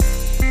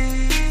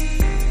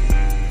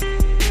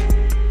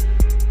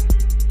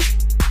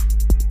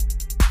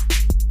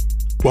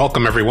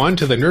Welcome, everyone,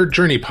 to the Nerd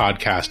Journey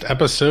Podcast,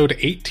 episode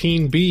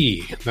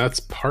 18B.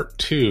 That's part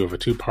 2 of a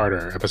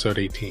two-parter, episode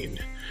 18.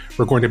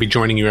 We're going to be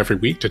joining you every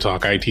week to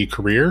talk IT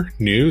career,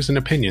 news, and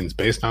opinions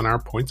based on our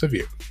points of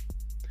view.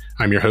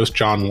 I'm your host,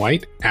 John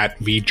White, at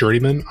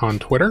VJourneyman on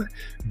Twitter,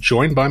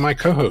 joined by my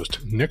co-host,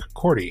 Nick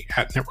Cordy,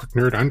 at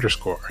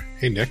NetworkNerd_.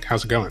 Hey, Nick,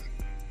 how's it going?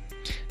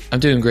 I'm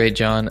doing great,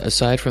 John,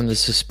 aside from the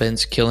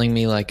suspense killing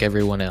me like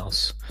everyone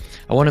else.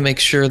 I want to make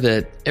sure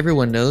that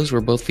everyone knows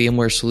we're both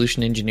VMware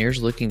solution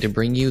engineers looking to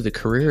bring you the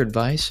career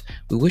advice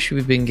we wish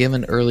we'd been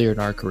given earlier in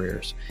our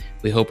careers.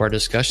 We hope our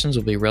discussions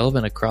will be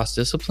relevant across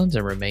disciplines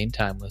and remain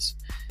timeless.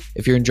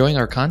 If you're enjoying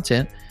our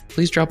content,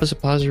 please drop us a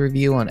positive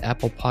review on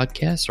Apple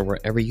Podcasts or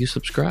wherever you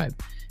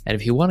subscribe. And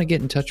if you want to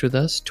get in touch with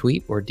us,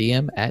 tweet or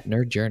DM at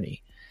Nerd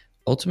Journey.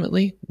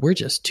 Ultimately, we're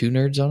just two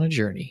nerds on a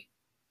journey.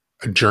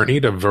 A journey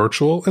to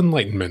virtual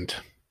enlightenment.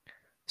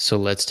 So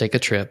let's take a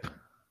trip.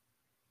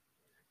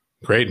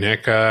 Great,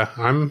 Nick.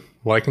 I'm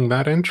liking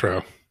that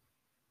intro.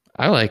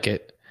 I like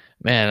it.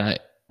 Man,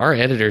 our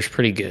editor's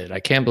pretty good. I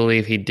can't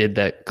believe he did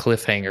that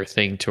cliffhanger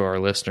thing to our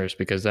listeners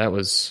because that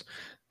was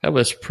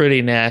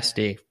pretty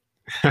nasty.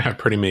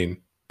 Pretty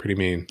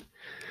mean.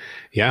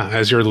 Yeah,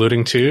 as you're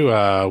alluding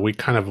to, we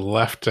kind of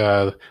left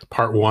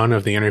part 1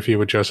 of the interview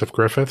with Joseph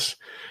Griffiths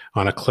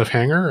on a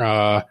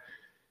cliffhanger.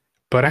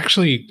 But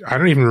actually, I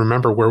don't even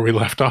remember where we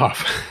left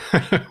off.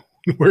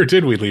 Where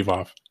did we leave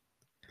off?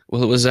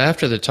 Well, it was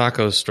after the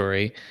taco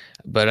story,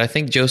 but I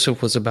think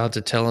Joseph was about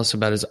to tell us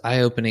about his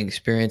eye-opening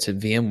experience at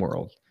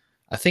VMworld.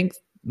 I think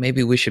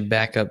maybe we should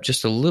back up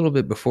just a little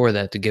bit before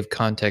that to give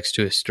context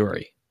to his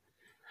story.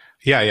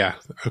 Yeah.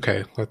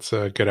 Okay, that's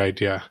a good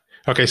idea.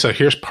 Okay, so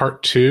here's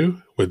part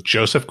 2 with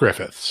Joseph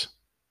Griffiths.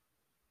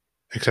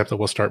 Except that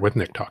we'll start with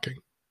Nick talking.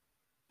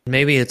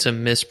 Maybe it's a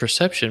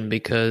misperception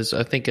because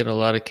I think in a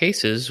lot of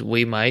cases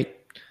we might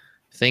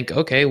think,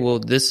 okay, well,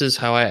 this is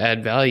how I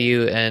add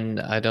value, and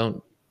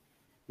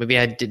maybe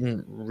I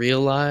didn't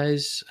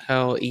realize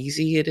how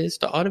easy it is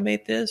to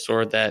automate this,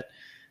 or that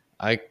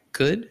I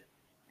could.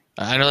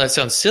 I know that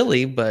sounds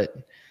silly, but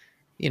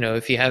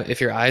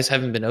if your eyes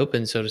haven't been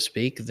opened, so to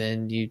speak,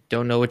 then you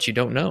don't know what you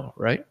don't know,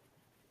 right?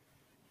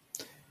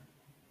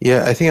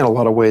 Yeah, I think in a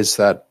lot of ways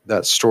that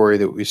story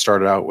that we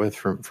started out with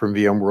from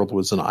VMworld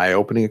was an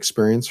eye-opening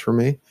experience for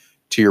me.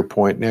 To your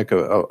point, Nick,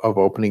 of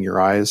opening your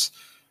eyes.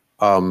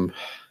 As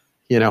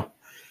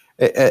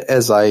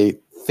I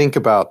think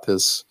about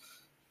this,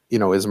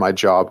 is my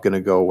job going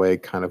to go away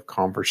kind of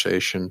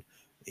conversation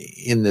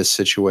in this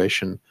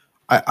situation.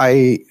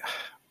 I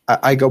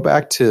go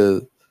back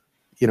to,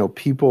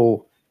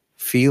 people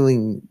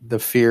feeling the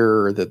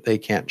fear that they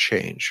can't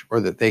change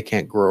or that they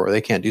can't grow or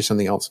they can't do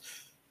something else.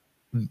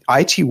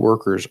 IT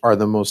workers are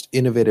the most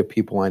innovative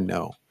people I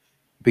know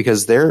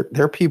because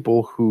they're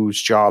people whose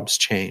jobs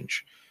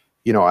change.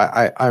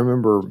 I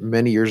remember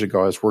many years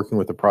ago, I was working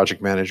with a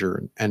project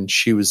manager and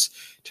she was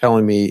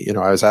telling me,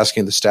 I was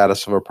asking the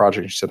status of a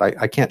project. And she said,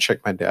 I can't check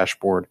my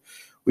dashboard.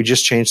 We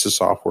just changed the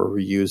software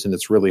we use and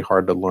it's really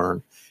hard to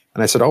learn.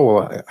 And I said, oh,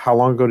 well, how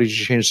long ago did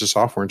you change the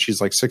software? And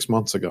she's like 6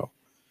 months ago.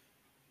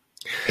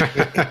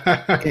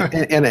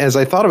 and as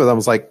I thought of it, I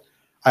was like,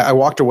 I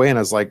walked away and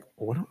I was like,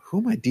 who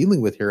am I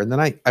dealing with here? And then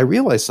I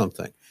realized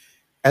something.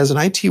 As an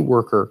IT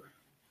worker,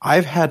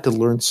 I've had to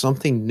learn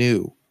something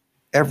new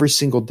every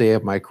single day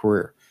of my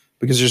career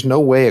because there's no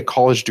way a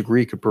college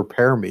degree could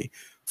prepare me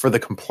for the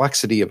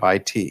complexity of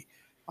IT.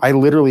 I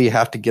literally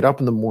have to get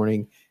up in the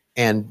morning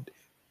and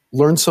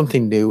learn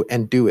something new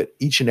and do it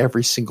each and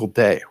every single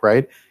day,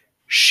 right?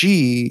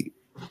 She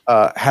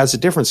has a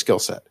different skill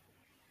set.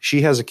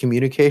 She has a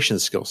communication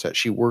skill set.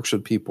 She works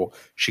with people.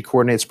 She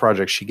coordinates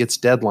projects. She gets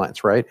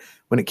deadlines, right?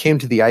 When it came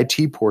to the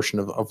IT portion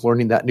of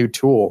learning that new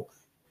tool,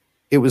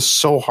 it was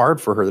so hard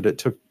for her that it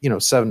took,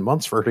 7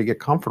 months for her to get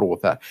comfortable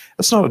with that.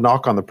 That's not a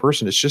knock on the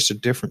person. It's just a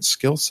different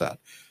skill set.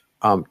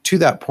 To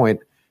that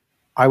point,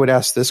 I would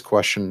ask this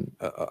question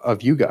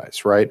of you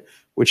guys, right?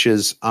 Which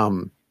is,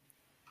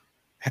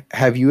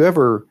 have you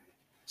ever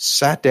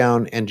sat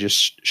down and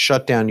just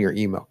shut down your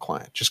email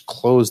client, just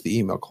close the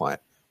email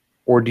client?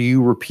 Or do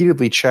you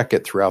repeatedly check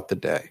it throughout the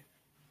day?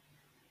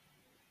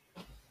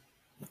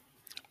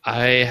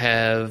 I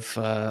have,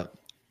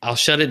 I'll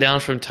shut it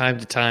down from time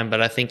to time, but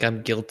I think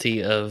I'm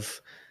guilty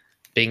of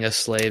being a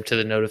slave to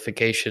the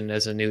notification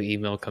as a new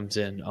email comes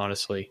in,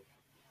 honestly.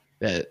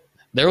 There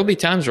will be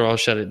times where I'll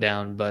shut it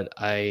down, but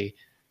I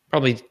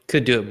probably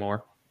could do it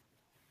more.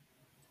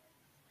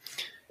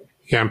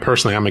 Yeah,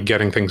 I'm a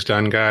getting things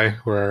done guy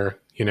where,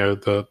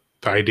 the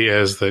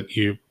idea is that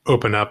you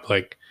open up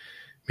like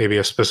maybe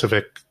a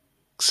specific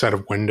set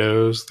of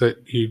windows that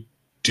you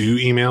do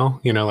email,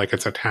 like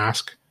it's a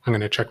task. I'm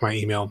going to check my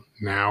email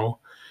now.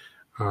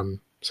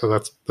 So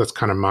that's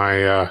kind of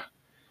my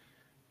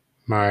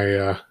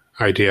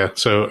idea.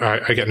 So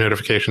I get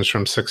notifications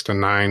from 6 to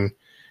 9.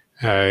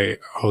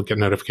 I'll get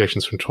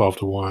notifications from 12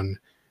 to 1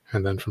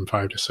 and then from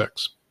 5 to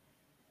 6.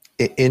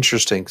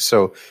 Interesting.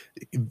 So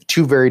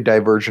two very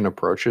divergent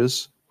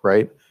approaches,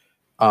 right?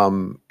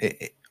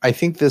 I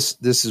think this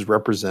is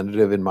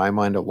representative in my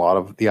mind, a lot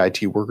of the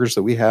IT workers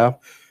that we have,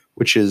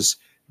 which is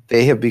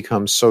they have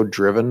become so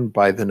driven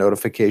by the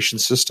notification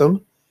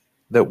system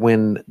that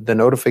when the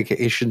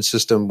notification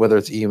system, whether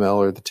it's email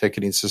or the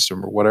ticketing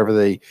system or whatever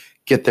they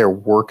get their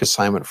work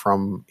assignment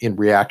from in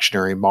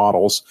reactionary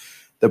models,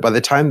 that by the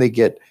time they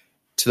get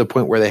to the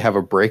point where they have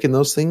a break in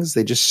those things,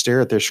 they just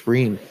stare at their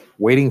screen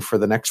waiting for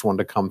the next one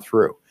to come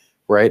through,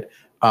 right?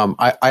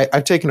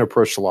 I've taken an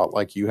approach a lot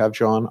like you have,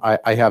 John.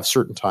 I have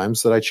certain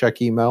times that I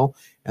check email,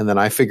 and then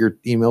I figure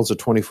email's a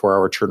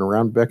 24-hour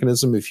turnaround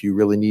mechanism. If you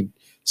really need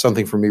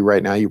something from me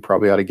right now, you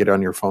probably ought to get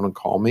on your phone and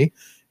call me.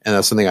 And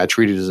that's something I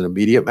treated as an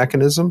immediate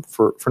mechanism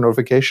for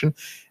notification.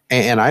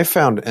 And I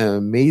found an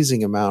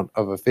amazing amount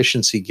of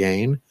efficiency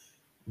gain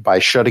by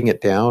shutting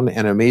it down,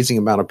 and an amazing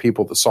amount of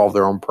people that solve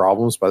their own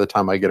problems by the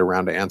time I get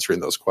around to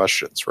answering those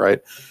questions, right?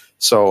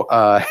 So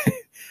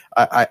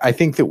I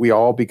think that we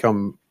all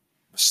become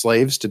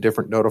slaves to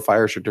different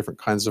notifiers or different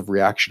kinds of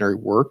reactionary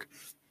work.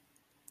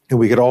 And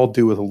we could all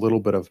do with a little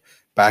bit of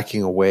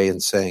backing away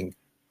and saying,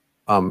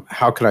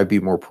 how can I be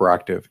more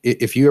proactive?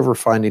 If you ever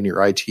find in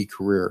your IT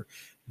career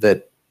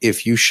that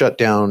if you shut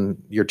down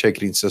your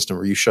ticketing system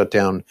or you shut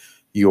down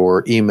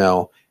your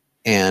email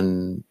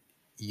and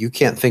you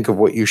can't think of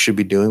what you should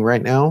be doing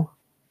right now,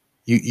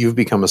 you've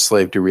become a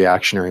slave to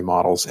reactionary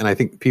models. And I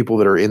think people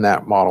that are in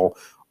that model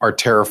are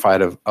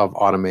terrified of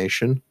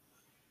automation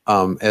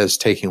as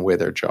taking away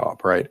their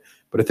job, right?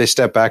 But if they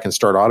step back and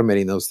start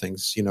automating those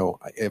things,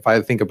 if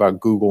I think about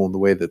Google and the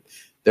way that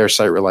their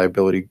site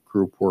reliability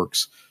group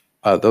works,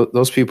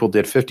 those people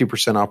did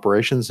 50%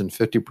 operations and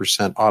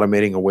 50%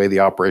 automating away the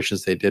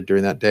operations they did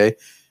during that day.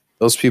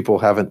 Those people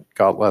haven't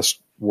got less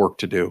work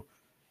to do.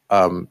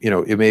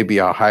 It may be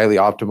a highly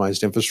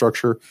optimized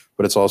infrastructure,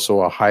 but it's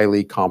also a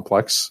highly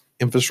complex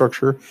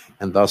infrastructure.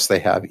 And thus they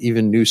have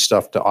even new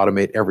stuff to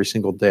automate every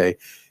single day.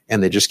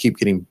 And they just keep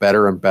getting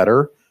better and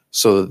better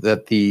so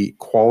that the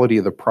quality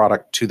of the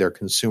product to their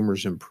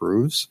consumers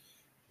improves.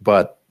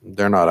 But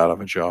they're not out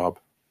of a job.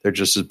 They're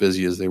just as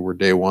busy as they were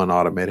day one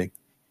automating.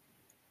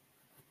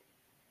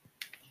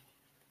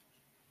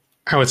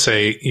 I would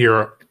say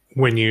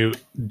when you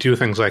do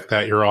things like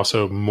that, you're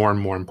also more and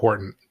more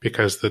important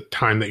because the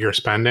time that you're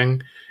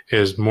spending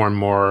is more and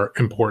more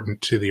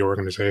important to the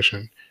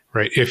organization,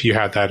 right? If you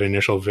had that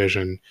initial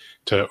vision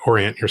to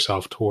orient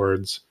yourself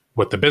towards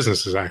what the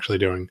business is actually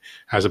doing,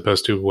 as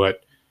opposed to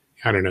what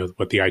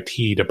the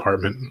IT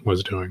department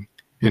was doing.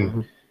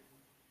 And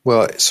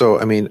Well, so,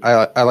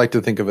 I like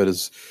to think of it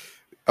as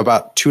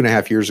about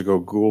 2.5 years ago,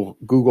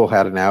 Google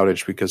had an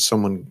outage because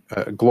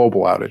a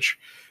global outage,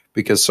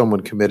 because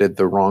someone committed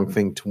the wrong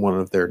thing to one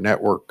of their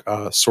network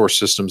source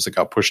systems that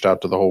got pushed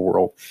out to the whole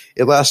world.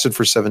 It lasted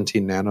for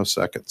 17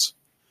 nanoseconds.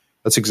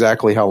 That's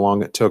exactly how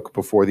long it took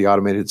before the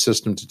automated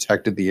system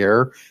detected the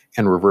error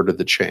and reverted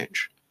the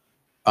change.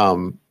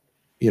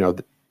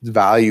 The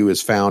value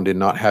is found in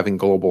not having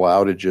global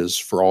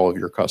outages for all of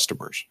your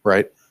customers,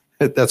 right?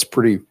 That's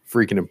pretty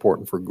freaking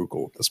important for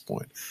Google at this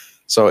point.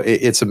 So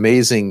it's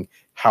amazing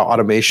how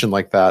automation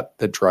like that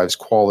drives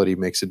quality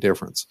makes a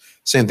difference.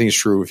 Same thing is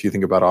true if you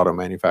think about auto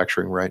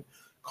manufacturing, right?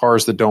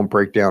 Cars that don't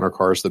break down are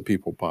cars that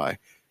people buy.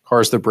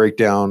 Cars that break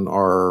down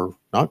are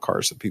not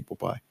cars that people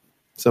buy.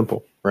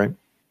 Simple, right?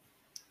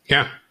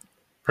 Yeah,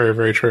 very,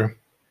 very true.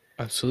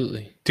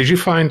 Absolutely. Did you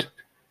find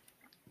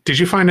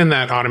in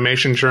that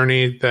automation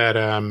journey that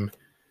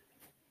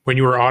when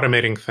you were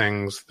automating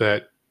things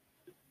that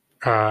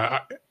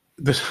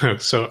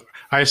so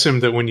I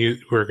assumed that when you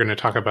were going to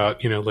talk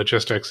about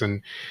logistics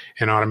and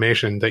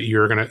automation, that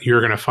you're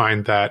gonna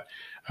find that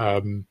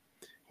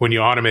when you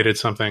automated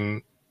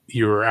something,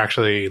 you were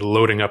actually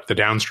loading up the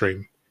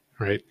downstream,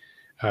 right?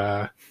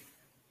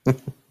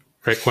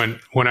 Right.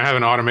 When I have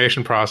an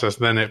automation process,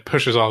 then it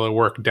pushes all the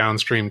work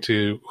downstream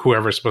to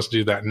whoever's supposed to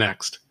do that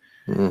next,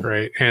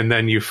 right? And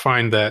then you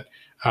find that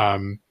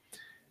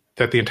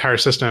that the entire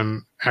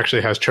system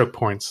actually has choke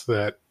points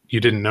that you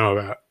didn't know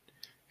about,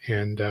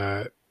 and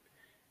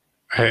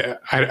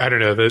I don't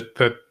know,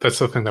 that's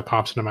the thing that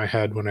pops into my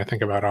head when I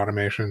think about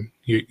automation.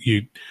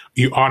 You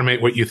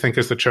automate what you think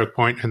is the choke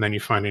point, and then you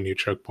find a new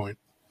choke point.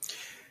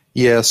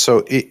 Yeah.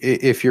 So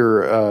if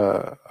you're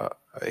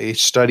a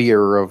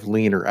studier of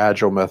lean or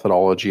agile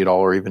methodology at all,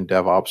 or even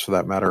DevOps for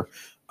that matter,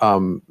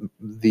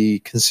 the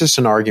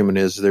consistent argument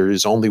is there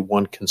is only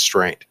one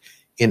constraint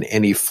in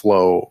any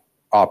flow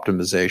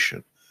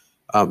optimization.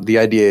 The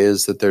idea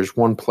is that there's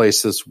one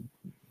place that's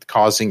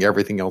causing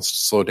everything else to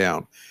slow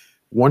down.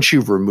 Once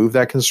you've removed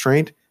that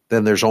constraint,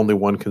 then there's only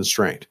one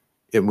constraint.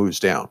 It moves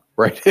down,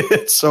 right?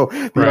 So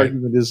the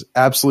argument is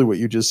absolutely what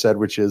you just said,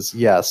 which is,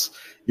 yes,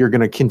 you're going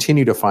to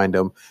continue to find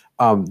them.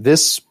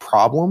 This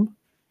problem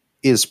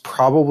is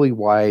probably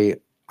why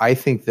I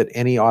think that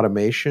any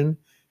automation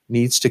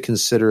needs to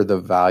consider the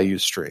value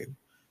stream.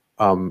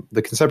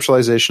 The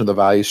conceptualization of the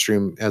value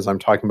stream, as I'm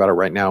talking about it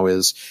right now,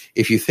 is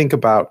if you think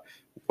about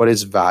what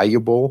is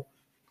valuable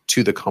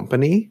to the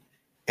company,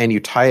 and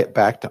you tie it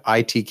back to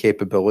IT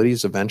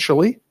capabilities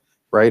eventually,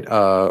 right?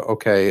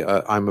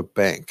 I'm a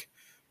bank.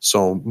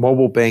 So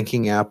mobile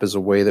banking app is a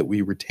way that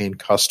we retain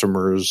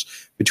customers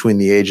between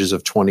the ages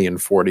of 20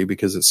 and 40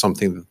 because it's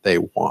something that they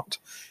want.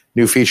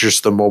 new features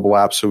to the mobile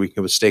app so we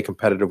can stay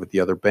competitive with the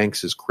other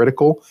banks is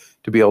critical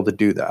to be able to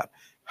do that.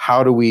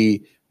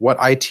 What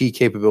IT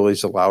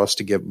capabilities allow us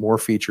to get more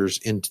features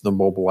into the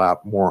mobile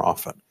app more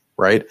often,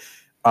 right?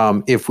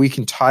 If we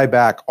can tie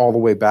back all the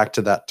way back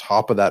to that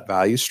top of that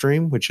value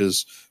stream, which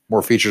is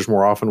more features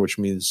more often, which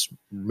means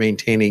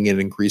maintaining and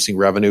increasing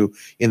revenue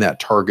in that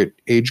target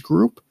age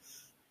group,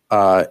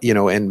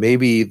 and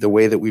maybe the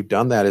way that we've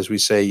done that is we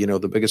say,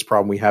 the biggest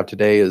problem we have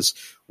today is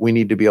we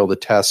need to be able to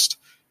test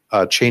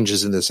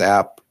changes in this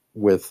app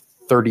with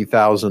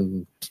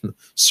 30,000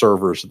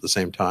 servers at the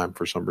same time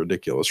for some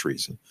ridiculous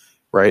reason,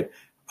 right?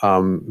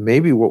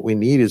 Maybe what we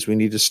need is we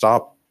need to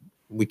stop.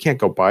 We can't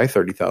go buy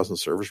 30,000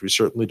 servers. We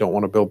certainly don't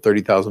want to build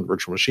 30,000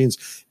 virtual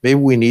machines. Maybe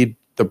we need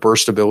the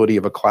burstability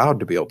of a cloud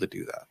to be able to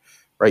do that,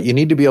 right? You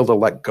need to be able to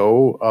let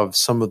go of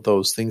some of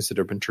those things that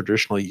have been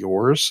traditionally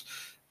yours,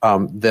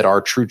 that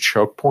are true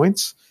choke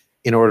points,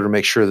 in order to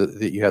make sure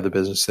that you have the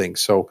business thing.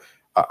 So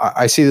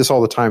I see this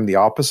all the time, the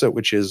opposite,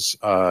 which is,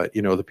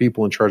 the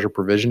people in charge of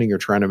provisioning are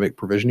trying to make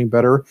provisioning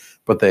better,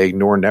 but they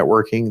ignore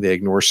networking, they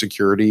ignore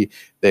security,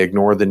 they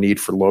ignore the need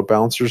for load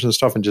balancers and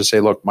stuff, and just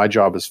say, look, my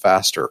job is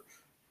faster.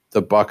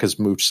 The buck has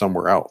moved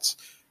somewhere else.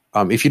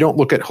 If you don't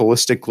look at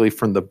holistically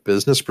from the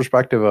business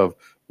perspective of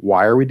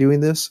why are we doing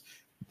this,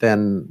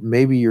 then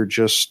maybe you're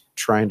just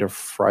trying to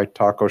fry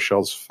taco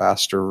shells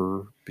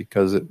faster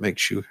because it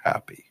makes you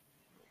happy.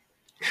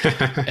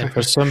 And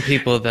for some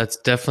people, that's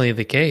definitely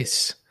the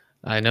case.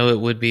 I know it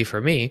would be for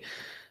me,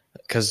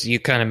 because you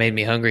kind of made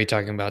me hungry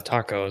talking about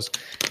tacos.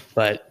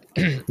 But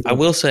I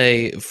will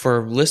say,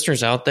 for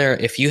listeners out there,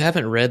 if you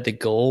haven't read The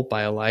Goal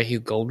by Elihu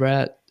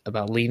Goldratt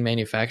about lean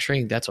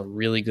manufacturing, that's a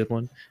really good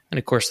one. And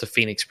of course, the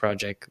Phoenix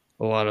Project,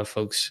 a lot of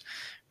folks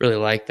really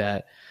like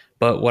that.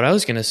 But what I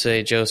was going to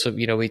say, Joseph,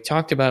 we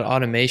talked about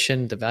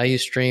automation, the value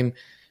stream,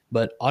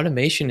 but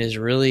automation is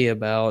really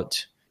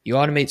about you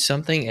automate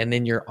something and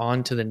then you're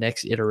on to the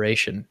next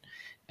iteration.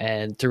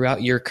 And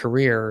throughout your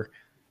career,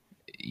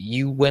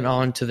 you went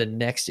on to the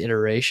next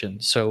iteration.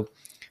 So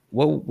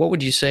what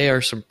would you say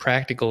are some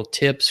practical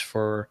tips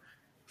for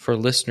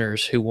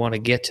listeners who want to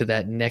get to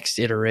that next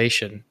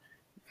iteration,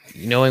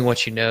 knowing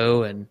what you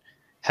know and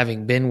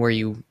having been where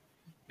you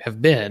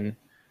have been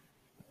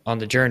on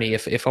the journey?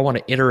 If I want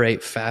to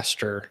iterate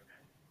faster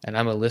and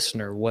I'm a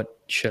listener, what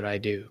should I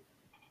do?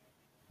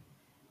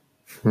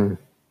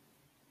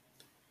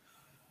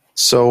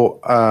 So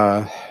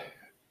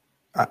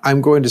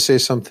I'm going to say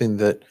something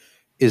that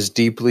is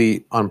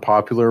deeply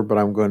unpopular, but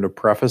I'm going to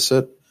preface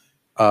it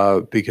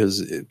because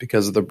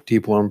of the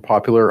deeply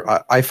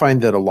unpopular. I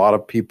find that a lot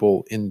of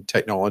people in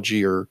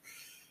technology are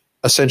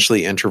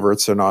essentially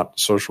introverts. They're not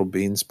social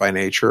beings by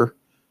nature.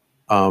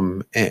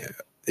 And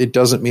it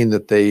doesn't mean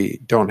that they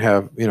don't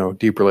have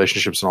deep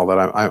relationships and all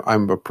that.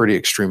 I'm a pretty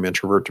extreme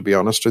introvert, to be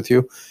honest with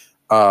you.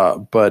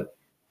 But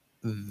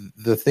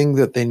the thing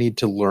that they need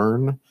to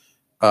learn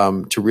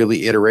to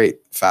really iterate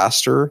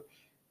faster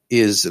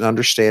is an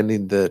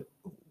understanding that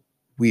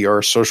we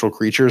are social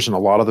creatures, and a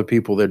lot of the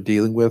people they're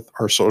dealing with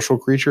are social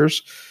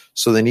creatures.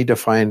 So they need to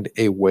find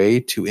a way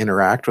to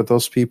interact with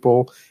those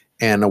people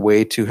and a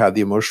way to have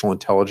the emotional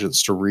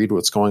intelligence to read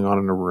what's going on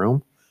in a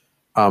room,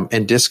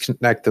 and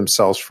disconnect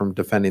themselves from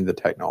defending the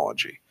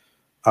technology.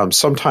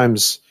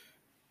 Sometimes,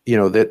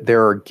 that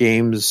there are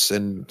games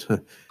and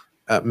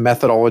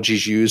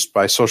methodologies used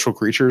by social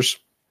creatures,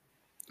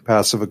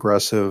 passive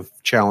aggressive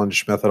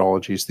challenge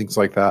methodologies, things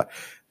like that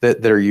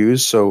are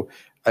used. So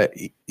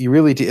you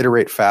really, to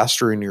iterate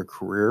faster in your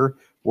career,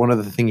 one of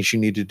the things you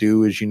need to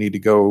do is you need to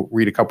go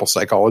read a couple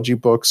psychology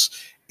books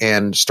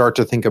and start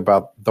to think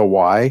about the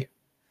why.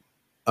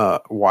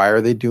 Why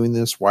are they doing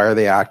this? Why are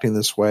they acting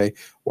this way?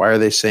 Why are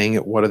they saying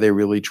it? What are they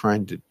really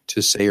trying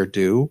to say or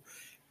do?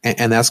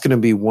 And that's going to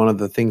be one of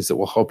the things that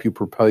will help you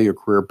propel your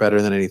career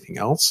better than anything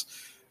else.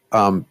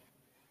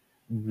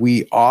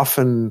 We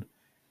often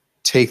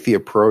take the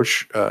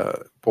approach,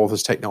 both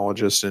as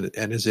technologists and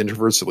as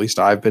introverts, at least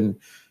I've been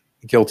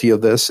guilty of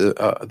this,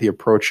 the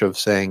approach of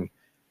saying,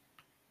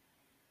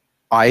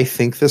 I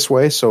think this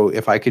way, so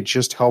if I could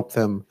just help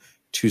them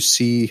to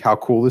see how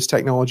cool this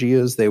technology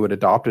is, they would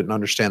adopt it and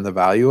understand the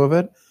value of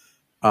it.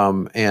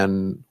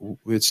 And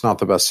it's not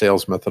the best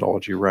sales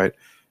methodology, right?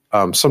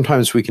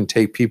 Sometimes we can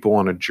take people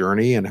on a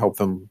journey and help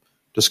them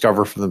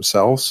discover for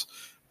themselves.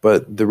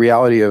 But the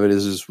reality of it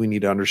is we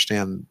need to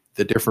understand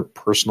the different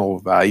personal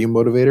value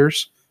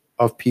motivators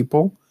of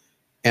people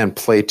and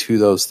play to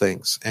those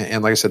things.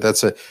 And like I said,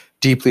 that's a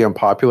deeply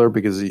unpopular,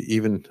 because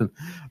even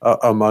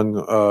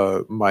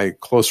among my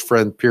close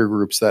friend peer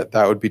groups, that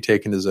would be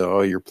taken as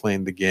you're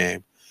playing the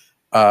game.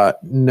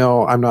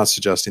 No, I'm not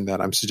suggesting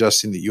that. I'm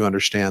suggesting that you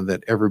understand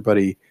that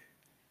everybody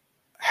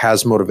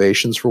has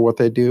motivations for what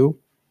they do.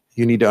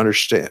 You need to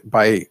understand,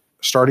 by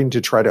starting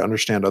to try to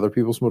understand other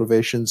people's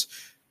motivations,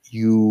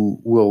 you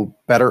will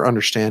better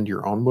understand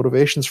your own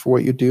motivations for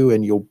what you do,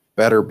 and you'll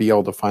better be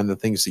able to find the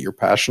things that you're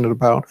passionate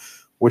about,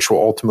 which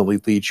will ultimately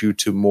lead you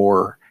to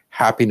more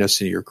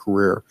happiness in your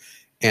career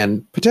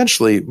and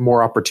potentially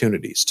more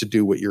opportunities to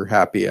do what you're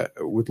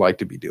would like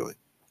to be doing.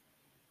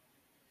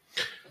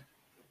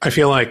 I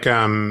feel like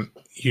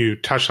you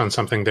touched on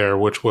something there,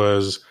 which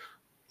was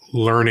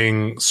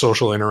learning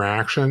social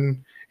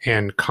interaction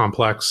and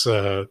complex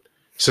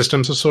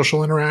systems of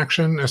social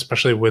interaction,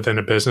 especially within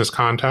a business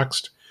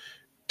context,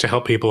 to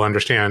help people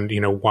understand,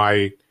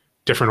 why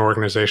different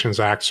organizations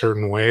act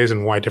certain ways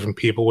and why different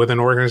people within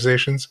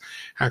organizations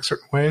act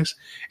certain ways.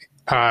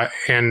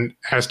 And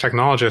as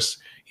technologists,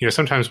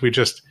 sometimes we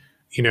just,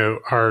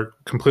 are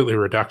completely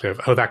reductive.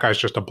 Oh, that guy's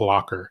just a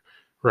blocker,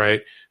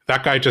 right?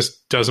 That guy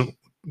just doesn't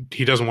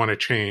want to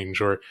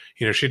change, or,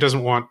 she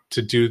doesn't want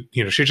to do,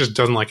 she just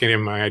doesn't like any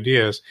of my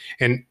ideas.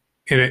 And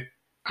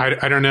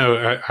I don't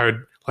know, I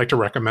would like to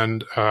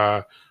recommend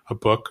a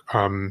book,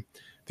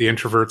 The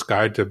Introvert's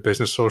Guide to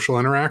Business Social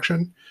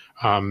Interaction.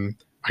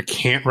 I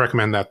can't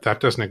recommend that. That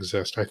doesn't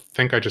exist. I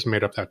think I just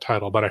made up that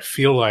title, but I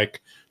feel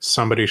like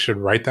somebody should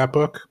write that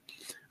book,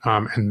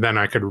 and then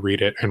I could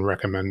read it and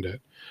recommend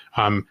it.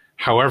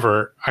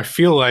 However, I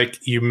feel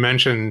like you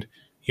mentioned,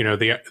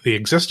 the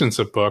existence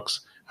of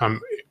books.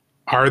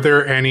 Are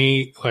there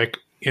any, like,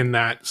 in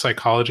that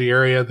psychology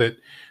area that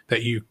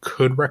you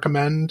could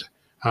recommend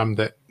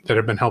that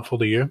have been helpful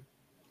to you?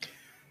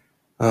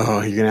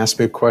 Oh, you're going to ask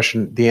me a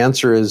question. The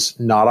answer is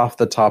not off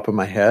the top of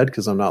my head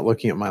because I'm not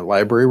looking at my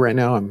library right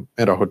now. I'm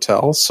at a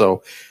hotel.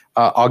 So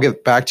I'll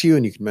get back to you,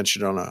 and you can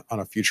mention it on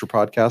a future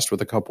podcast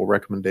with a couple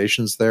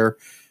recommendations there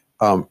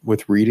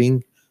with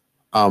reading.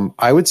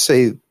 I would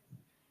say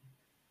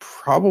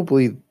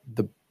probably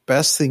the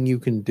best thing you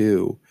can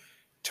do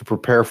to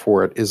prepare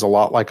for it is a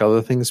lot like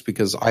other things,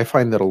 because I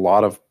find that a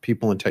lot of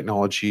people in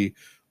technology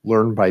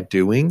learn by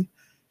doing.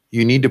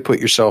 You need to put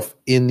yourself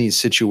in these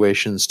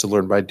situations to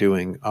learn by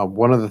doing.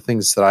 One of the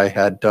things that I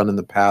had done in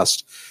the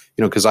past,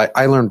 because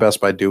I learn best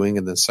by doing,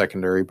 and then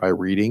secondary by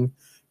reading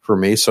for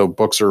me. So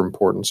books are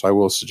important. So I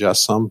will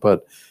suggest some.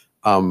 But,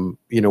 one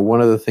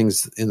of the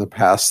things in the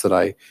past that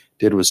I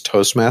did was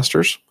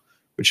Toastmasters,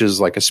 which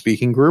is like a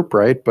speaking group,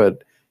 right?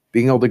 But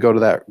being able to go to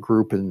that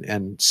group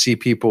and see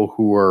people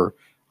who are,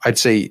 I'd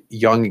say,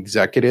 young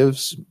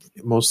executives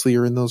mostly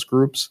are in those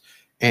groups,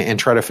 and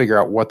try to figure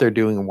out what they're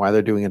doing and why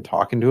they're doing, and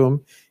talking to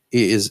them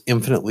is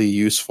infinitely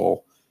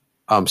useful.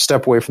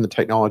 Step away from the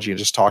technology and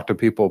just talk to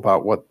people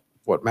about what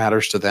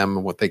matters to them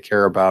and what they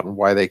care about and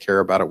why they care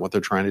about it, what they're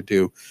trying to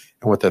do,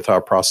 and what their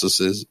thought process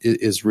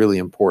is really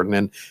important.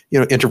 And,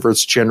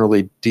 introverts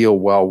generally deal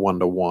well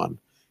one-to-one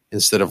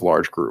instead of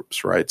large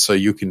groups, right? So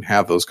you can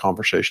have those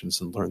conversations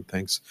and learn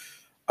things.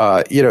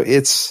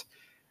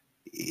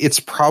 It's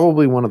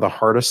probably one of the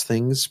hardest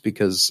things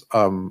because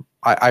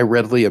I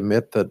readily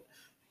admit that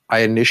I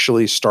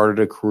initially started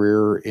a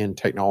career in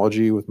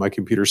technology with my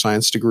computer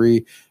science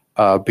degree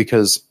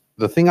because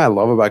the thing I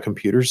love about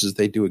computers is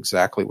they do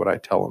exactly what I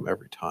tell them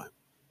every time.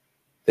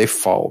 They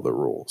follow the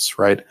rules,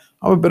 right?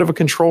 I'm a bit of a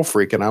control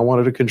freak, and I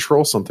wanted to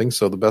control something,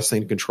 so the best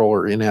thing to control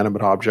are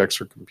inanimate objects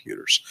or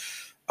computers.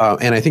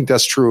 And I think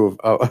that's true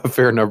of a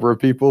fair number of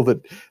people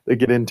that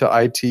get into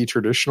IT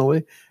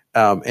traditionally.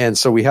 And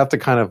so we have to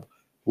kind of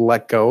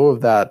let go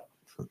of that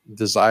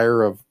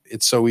desire of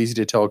it's so easy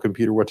to tell a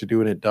computer what to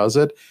do and it does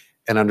it,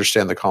 and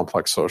understand the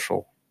complex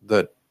social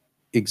that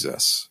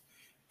exists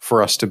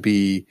for us to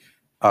be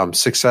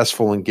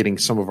successful in getting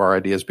some of our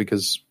ideas,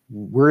 because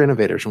we're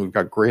innovators and we've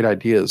got great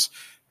ideas,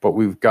 but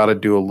we've got to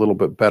do a little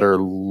bit better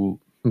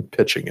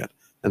pitching it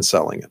and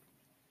selling it.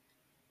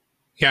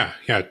 Yeah,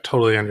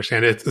 totally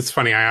understand. It's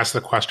funny. I asked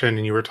the question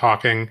and you were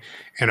talking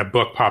and a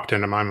book popped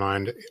into my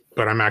mind,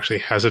 but I'm actually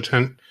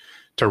hesitant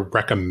to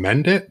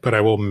recommend it, but I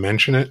will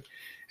mention it.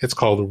 It's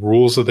called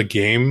Rules of the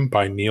Game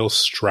by Neil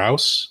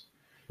Strauss.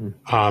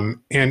 And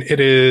it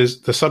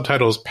is, the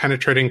subtitle is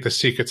Penetrating the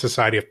Secret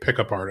Society of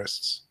Pickup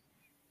Artists.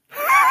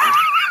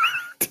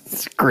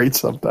 It's a great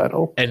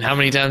subtitle. And how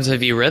many times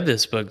have you read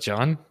this book,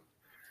 John?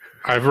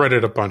 I've read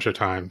it a bunch of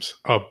times.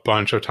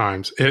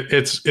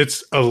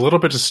 It's a little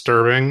bit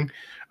disturbing,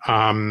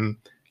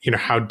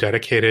 how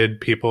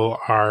dedicated people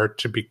are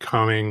to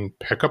becoming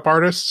pickup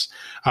artists.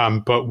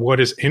 But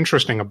what is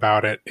interesting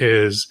about it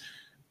is,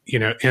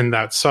 in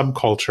that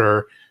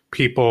subculture,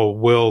 people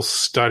will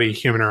study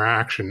human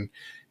interaction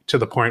to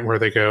the point where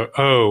they go,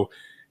 oh,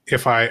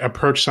 if I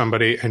approach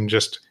somebody and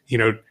just,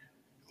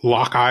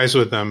 lock eyes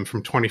with them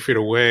from 20 feet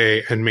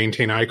away and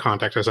maintain eye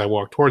contact as I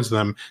walk towards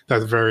them,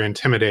 that's very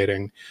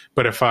intimidating.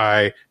 But if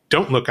I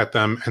don't look at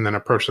them and then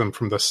approach them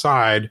from the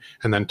side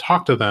and then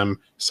talk to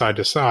them side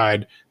to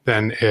side,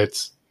 then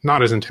it's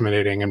not as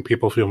intimidating and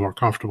people feel more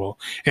comfortable.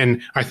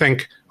 And I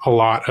think a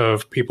lot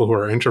of people who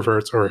are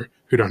introverts or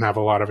who don't have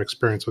a lot of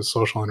experience with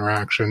social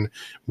interaction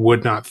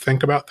would not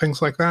think about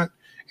things like that.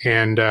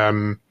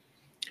 And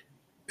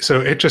so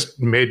it just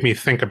made me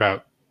think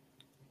about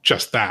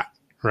just that.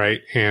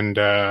 Right. And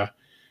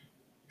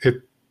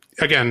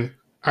again,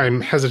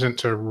 I'm hesitant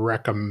to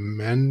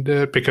recommend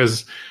it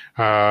because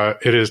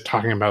it is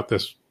talking about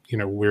this,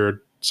 weird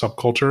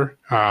subculture,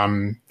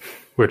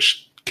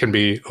 which can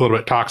be a little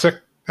bit toxic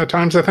at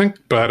times, I think.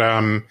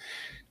 But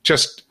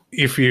just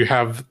if you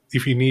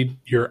need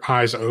your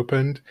eyes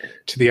opened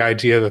to the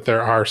idea that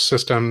there are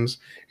systems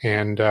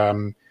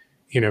and,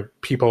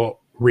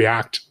 people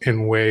react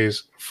in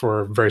ways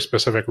for very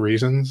specific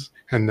reasons,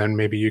 and then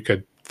maybe you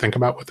could think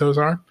about what those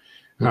are.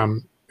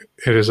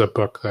 It is a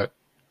book that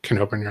can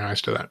open your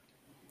eyes to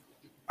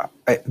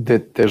that.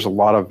 There's a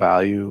lot of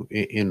value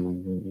in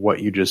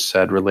what you just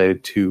said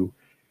related to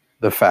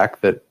the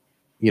fact that,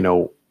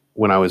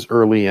 when I was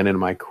early in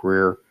my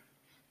career,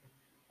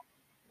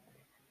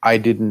 I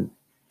didn't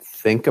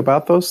think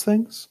about those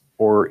things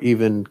or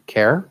even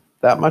care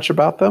that much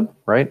about them,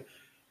 right?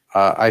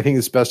 I think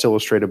it's best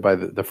illustrated by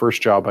the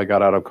first job I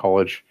got out of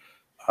college.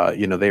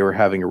 They were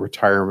having a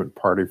retirement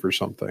party for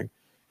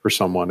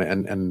someone,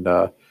 and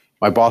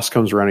my boss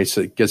comes around.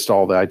 He gets to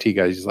all the IT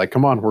guys. He's like,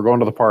 "Come on, we're going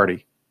to the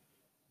party,"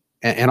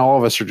 and all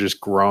of us are just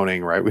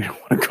groaning, right? We don't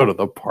want to go to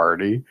the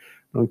party.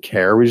 We don't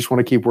care. We just want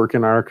to keep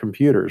working on our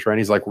computers, right? And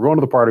he's like, "We're going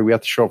to the party. We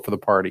have to show up for the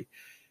party."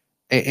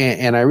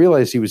 And I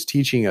realized he was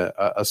teaching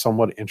a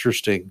somewhat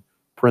interesting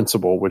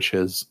principle, which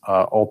is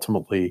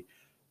ultimately,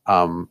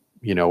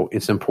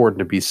 it's important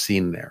to be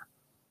seen there.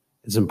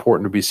 It's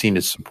important to be seen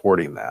as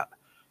supporting that.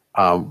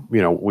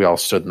 We all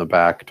stood in the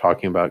back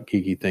talking about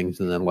geeky things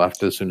and then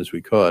left as soon as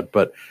we could.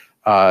 But,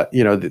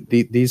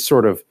 these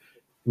sort of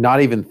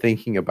not even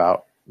thinking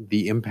about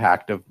the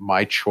impact of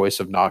my choice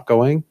of not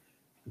going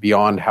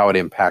beyond how it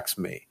impacts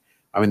me.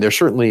 I mean, there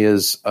certainly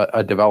is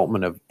a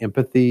development of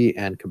empathy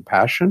and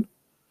compassion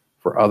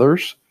for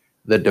others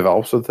that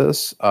develops with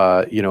this.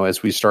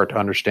 As we start to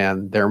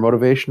understand their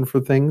motivation for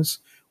things,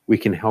 we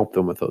can help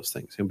them with those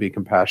things and be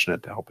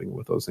compassionate to helping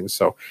with those things.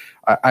 So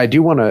I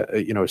do want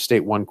to,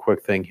 state one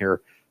quick thing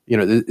here.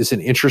 It's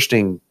an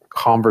interesting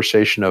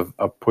conversation of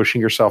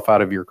pushing yourself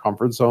out of your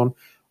comfort zone.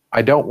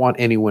 I don't want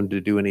anyone to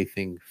do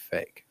anything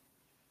fake.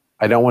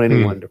 I don't want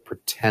anyone to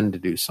pretend to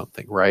do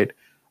something, right?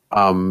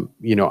 I'm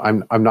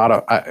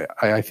not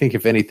I think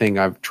if anything,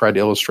 I've tried to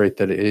illustrate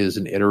that it is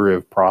an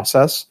iterative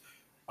process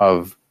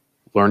of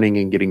learning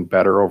and getting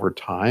better over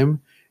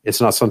time.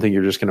 It's not something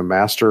you're just going to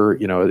master,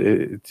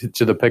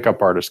 to the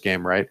pickup artist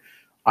game, right?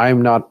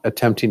 I'm not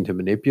attempting to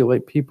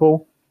manipulate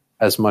people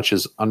as much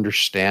as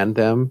understand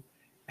them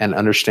and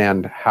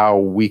understand how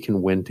we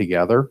can win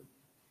together.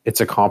 It's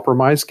a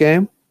compromise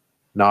game,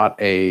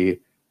 not a,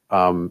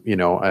 not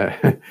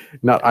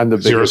I'm the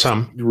biggest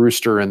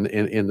rooster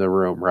in the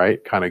room,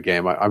 right? Kind of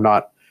game.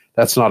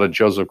 That's not a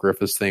Joseph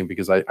Griffiths thing,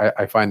 because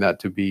I find that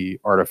to be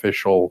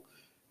artificial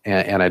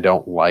and I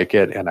don't like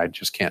it, and I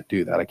just can't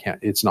do that.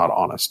 It's not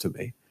honest to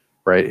me.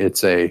 Right.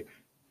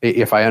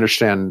 If I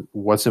understand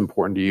what's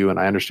important to you and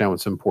I understand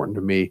what's important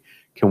to me,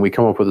 can we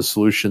come up with a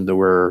solution to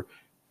where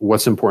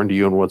what's important to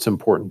you and what's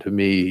important to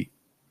me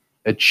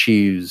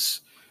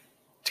achieves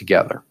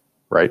together?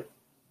 Right.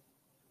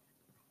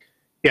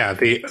 Yeah.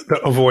 The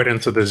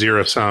avoidance of the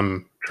zero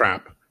sum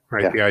trap,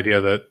 right? Yeah. The idea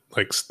that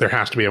there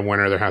has to be a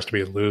winner, there has to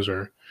be a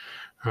loser,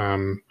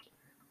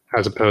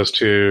 as opposed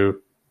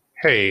to,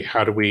 hey,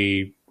 how do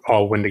we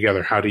all win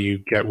together? How do you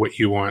get what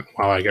you want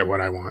while I get what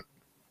I want?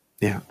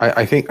 Yeah,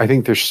 I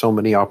think there's so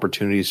many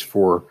opportunities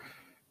for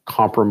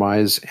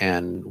compromise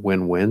and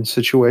win-win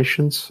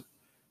situations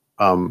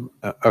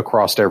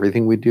across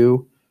everything we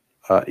do.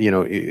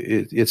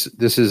 This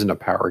isn't a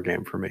power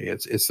game for me.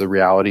 It's the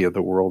reality of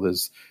the world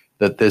is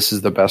that this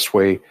is the best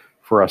way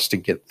for us to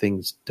get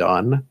things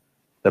done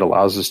that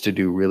allows us to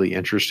do really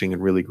interesting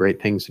and really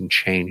great things and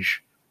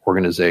change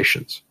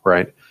organizations,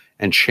 right?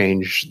 And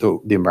change the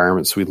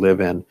environments we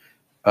live in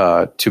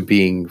to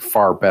being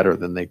far better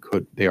than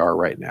they are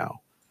right now.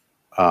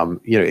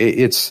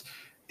 It's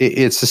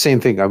the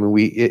same thing. I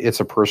mean, it's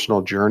a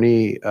personal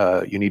journey.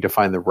 You need to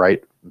find the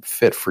right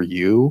fit for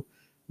you,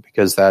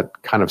 because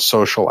that kind of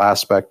social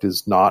aspect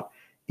is not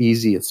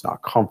easy. It's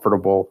not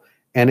comfortable,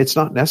 and it's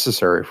not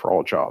necessary for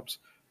all jobs.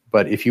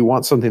 But if you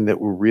want something that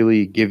will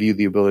really give you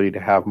the ability to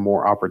have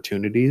more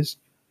opportunities,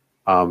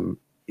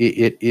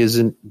 it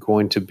isn't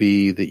going to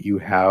be that you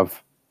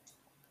have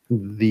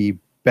the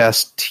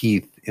best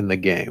teeth in the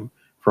game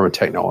from a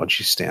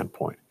technology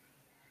standpoint.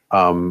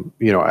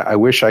 I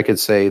wish I could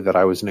say that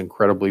I was an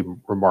incredibly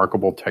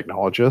remarkable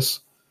technologist.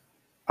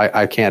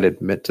 I can't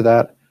admit to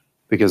that,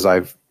 because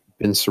I've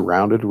been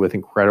surrounded with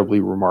incredibly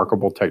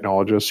remarkable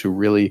technologists who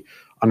really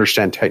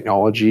understand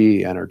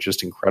technology and are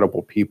just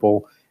incredible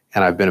people.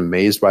 And I've been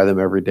amazed by them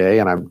every day,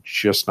 and I'm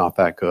just not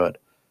that good.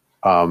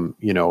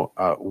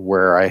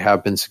 Where I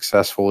have been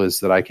successful is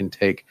that I can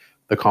take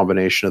the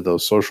combination of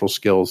those social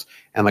skills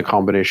and the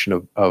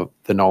combination of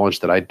the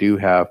knowledge that I do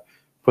have,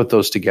 put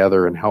those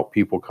together and help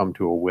people come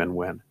to a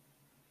win-win,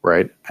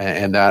 right?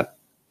 And that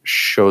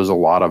shows a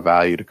lot of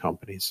value to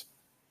companies.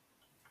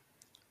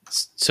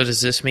 So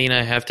does this mean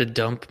I have to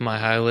dump my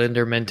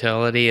Highlander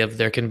mentality of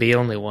there can be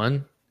only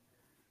one?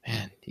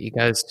 Man, you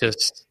guys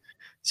just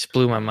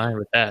blew my mind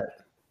with that.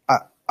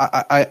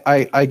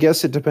 I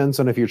guess it depends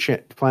on if you're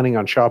planning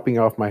on chopping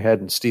off my head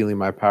and stealing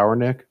my power,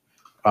 Nick.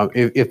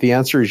 If the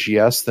answer is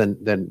yes,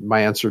 then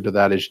my answer to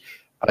that is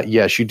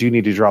yes, you do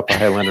need to drop the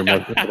Highlander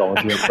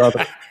methodology. I'm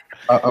rather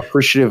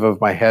appreciative of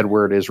my head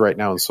where it is right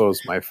now, and so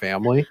is my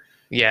family.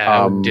 Yeah,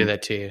 I would do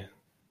that to you.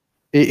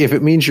 If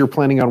it means you're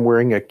planning on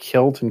wearing a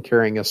kilt and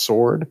carrying a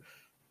sword,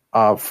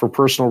 For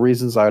personal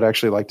reasons, I would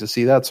actually like to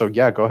see that. So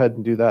yeah, go ahead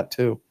and do that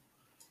too.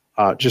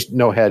 Just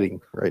no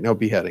heading, right? No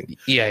beheading.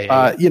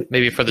 Yeah.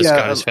 Maybe for the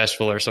Scottish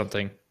Festival or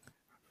something.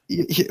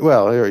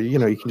 Well, you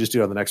can just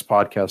do it on the next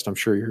podcast. I'm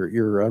sure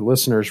your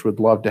listeners would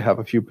love to have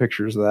a few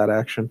pictures of that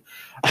action,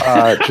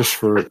 just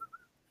for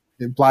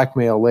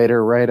blackmail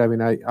later, right? I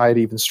mean, I'd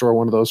even store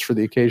one of those for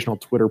the occasional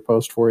Twitter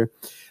post for you.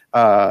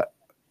 A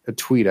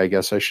tweet, I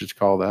guess I should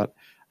call that.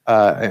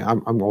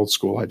 I'm old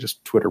school. I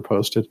just Twitter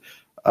posted.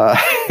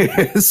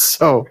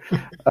 So,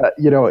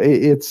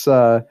 it's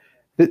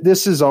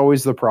this is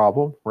always the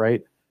problem,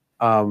 right?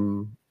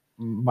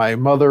 My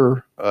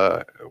mother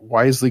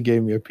wisely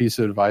gave me a piece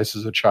of advice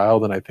as a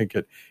child, and I think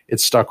it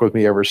stuck with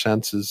me ever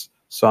since, is,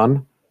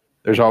 son,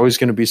 there's always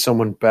going to be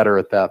someone better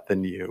at that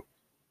than you.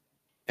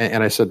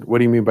 And I said, what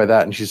do you mean by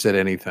that? And she said,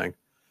 anything.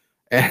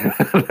 And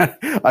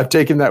I've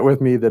taken that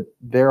with me, that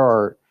there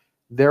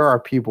are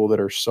people that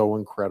are so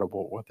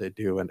incredible at what they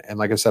do. And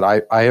like I said,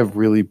 I have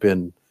really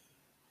been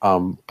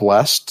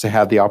blessed to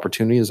have the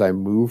opportunity, as I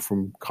move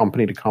from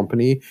company to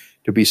company,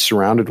 to be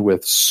surrounded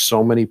with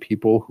so many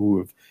people who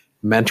have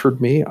mentored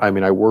me. I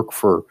mean, I work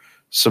for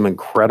some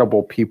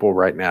incredible people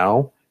right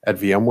now at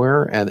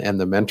VMware, and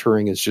the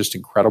mentoring is just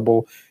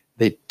incredible.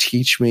 They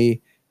teach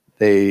me,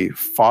 they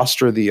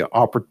foster the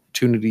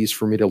opportunities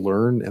for me to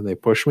learn, and they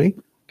push me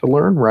to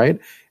learn, right?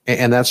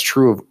 And that's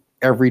true of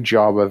every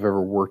job I've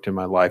ever worked in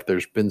my life.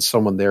 There's been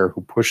someone there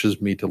who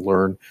pushes me to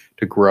learn,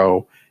 to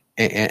grow,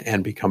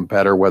 and become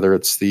better, whether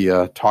it's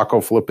the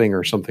taco flipping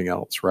or something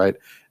else, right?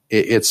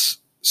 It's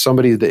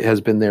somebody that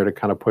has been there to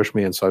kind of push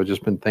me. And so I've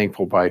just been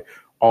thankful by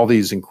all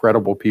these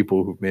incredible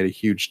people who've made a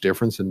huge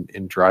difference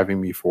in driving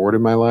me forward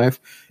in my life.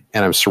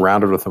 And I'm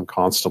surrounded with them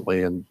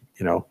constantly. And,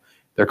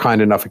 they're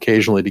kind enough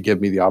occasionally to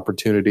give me the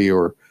opportunity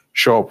or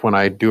show up when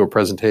I do a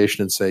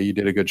presentation and say, you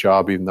did a good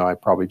job, even though I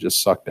probably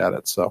just sucked at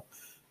it. So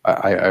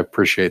I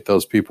appreciate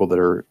those people that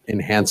are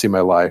enhancing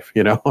my life,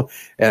 and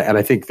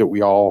I think that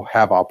we all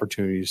have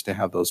opportunities to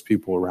have those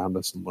people around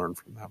us and learn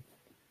from them.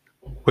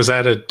 Was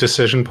that a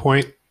decision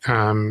point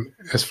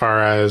as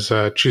far as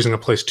choosing a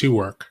place to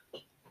work?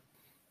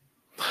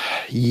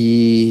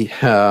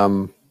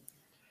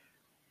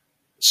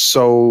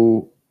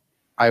 So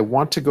I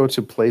want to go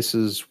to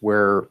places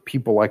where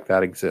people like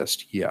that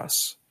exist.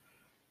 Yes.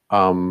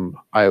 I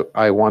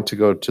want to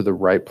go to the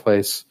right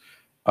place.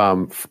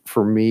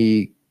 For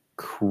me,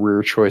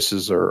 career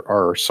choices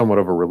are somewhat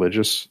of a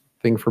religious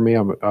thing for me.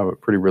 I'm a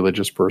pretty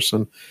religious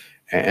person.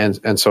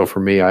 And so for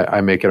me,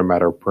 I make it a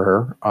matter of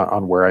prayer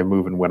on where I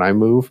move and when I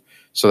move.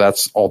 So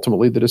that's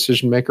ultimately the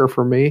decision maker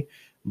for me.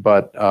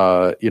 But,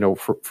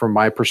 from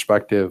my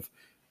perspective,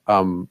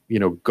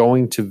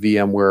 going to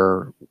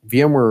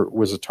VMware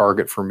was a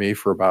target for me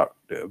for about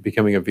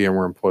becoming a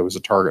VMware employee was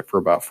a target for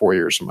about 4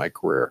 years of my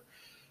career.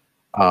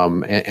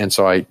 And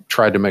so I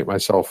tried to make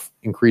myself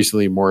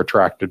increasingly more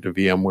attractive to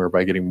VMware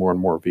by getting more and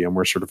more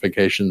VMware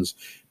certifications,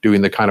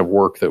 doing the kind of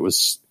work that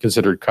was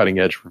considered cutting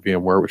edge for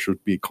VMware, which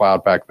would be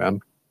cloud back then,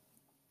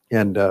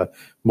 and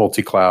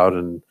multi-cloud,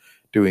 and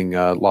doing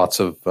lots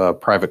of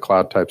private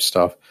cloud type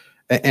stuff.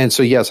 And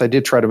so, yes, I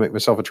did try to make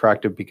myself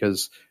attractive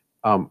because,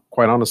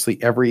 quite honestly,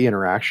 every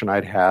interaction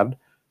I'd had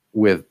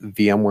with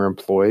VMware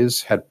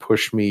employees had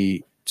pushed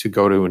me to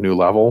go to a new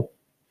level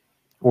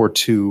or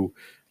to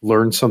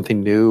learn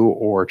something new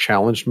or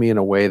challenged me in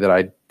a way that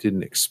I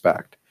didn't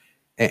expect.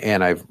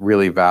 And I've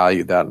really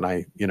valued that. And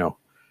I,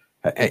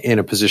 in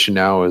a position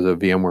now as a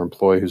VMware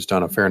employee who's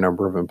done a fair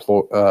number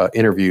of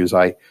interviews,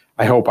 I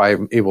hope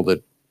I'm able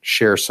to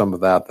share some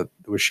of that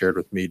was shared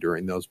with me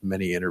during those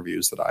many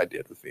interviews that I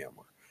did with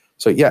VMware.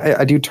 So yeah,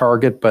 I do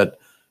target, but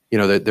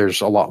there's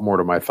a lot more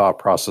to my thought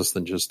process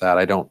than just that.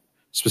 I don't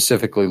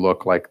specifically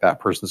look like that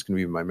person's going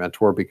to be my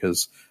mentor,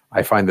 because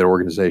I find that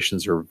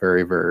organizations are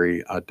very,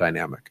 very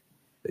dynamic.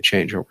 They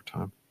change over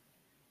time.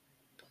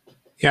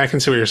 Yeah, I can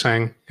see what you're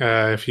saying.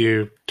 If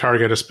you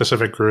target a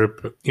specific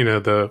group,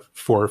 the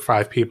 4 or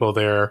 5 people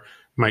there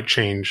might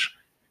change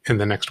in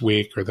the next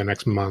week or the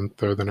next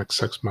month or the next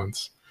 6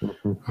 months.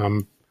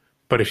 Mm-hmm.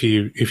 But if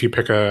you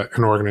pick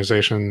an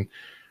organization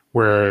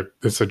where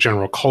it's a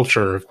general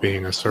culture of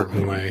being a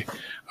certain way,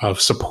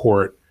 of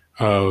support,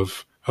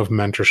 of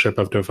mentorship,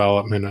 of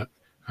development,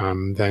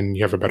 then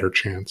you have a better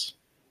chance.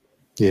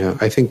 Yeah,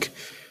 I think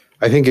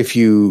if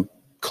you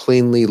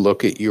cleanly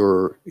look at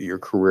your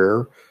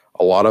career,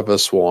 a lot of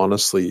us will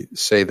honestly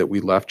say that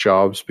we left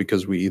jobs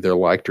because we either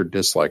liked or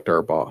disliked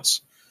our boss.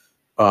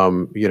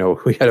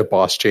 We had a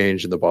boss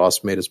change and the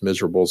boss made us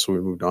miserable, so we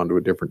moved on to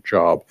a different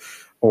job.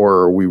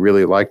 Or we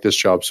really liked this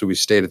job, so we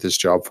stayed at this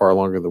job far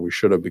longer than we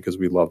should have because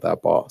we loved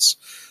that boss.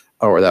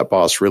 Or that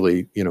boss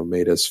really,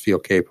 made us feel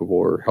capable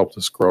or helped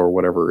us grow, or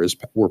whatever it is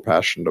we're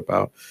passionate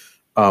about.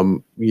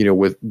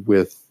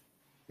 With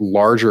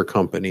larger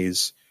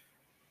companies,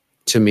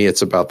 to me,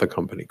 it's about the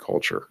company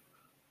culture.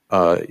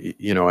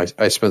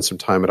 I spent some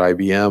time at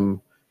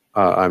IBM.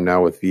 I'm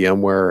now with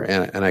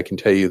VMware, and I can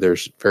tell you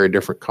there's very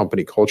different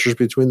company cultures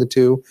between the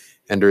two.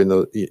 And during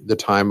the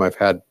time, I've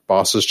had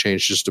bosses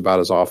change just about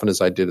as often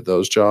as I did at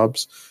those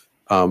jobs.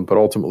 But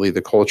ultimately,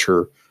 the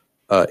culture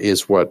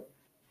is what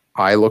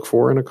I look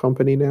for in a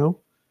company now,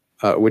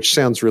 which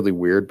sounds really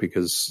weird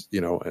because,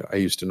 I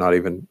used to not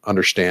even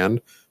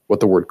understand what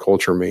the word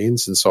culture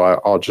means. And so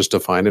I'll just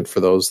define it for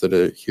those that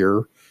are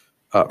here.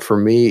 For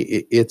me,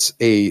 it's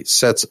a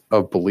set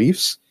of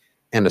beliefs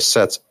and a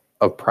set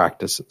of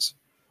practices.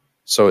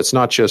 So it's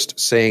not just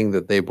saying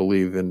that they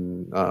believe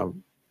in,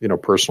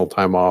 personal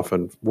time off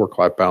and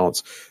work-life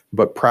balance,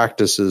 but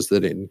practices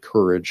that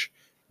encourage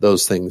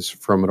those things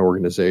from an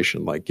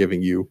organization, like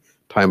giving you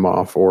time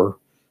off or,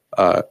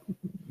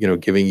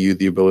 giving you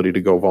the ability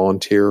to go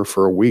volunteer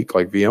for a week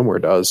like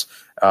VMware does,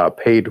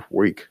 paid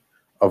week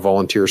of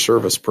volunteer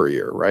service per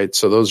year, right?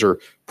 So those are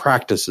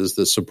practices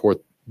that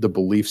support the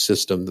belief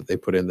system that they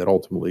put in that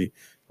ultimately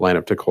line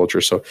up to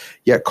culture. So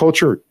yeah,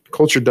 culture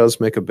does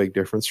make a big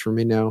difference for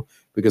me now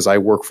because I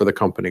work for the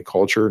company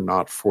culture,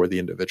 not for the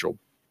individual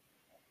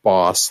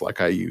boss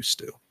like I used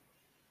to.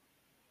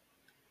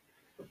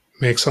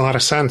 Makes a lot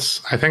of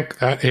sense. I think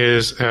that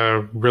is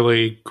a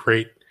really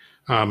great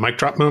mic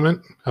drop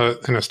moment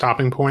and a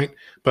stopping point.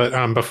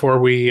 But before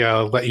we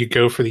let you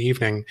go for the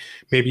evening,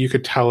 maybe you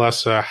could tell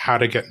us how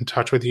to get in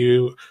touch with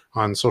you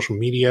on social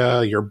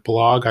media, your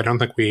blog. I don't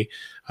think we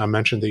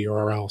mentioned the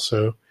URL.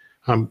 So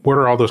what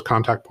are all those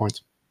contact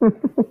points?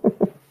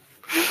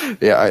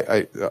 Yeah,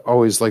 I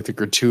always like the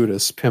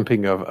gratuitous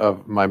pimping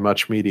of my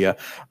much media.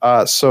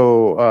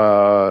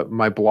 So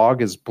my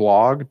blog is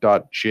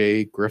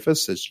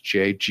blog.jgriffiths. It's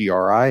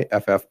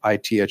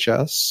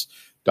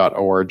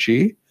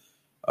JGRIFFITHS.org.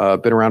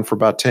 Been around for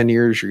about 10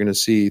 years. You're going to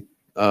see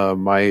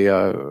my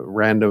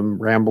random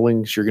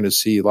ramblings. You're going to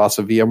see lots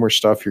of VMware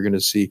stuff. You're going to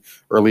see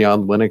early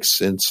on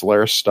Linux and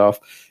Solaris stuff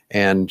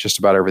and just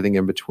about everything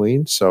in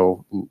between.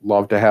 So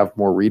love to have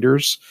more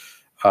readers.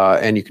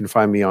 And you can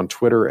find me on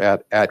Twitter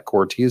at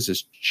Gortees.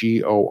 It's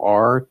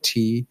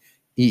GORTEES.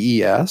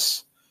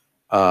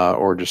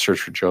 Or just search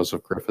for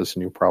Joseph Griffiths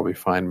and you'll probably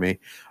find me.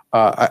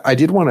 I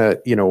did want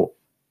to,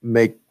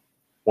 make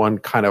one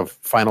kind of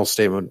final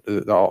statement.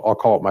 I'll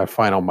call it my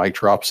final mic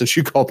drop, since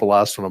you called the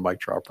last one a mic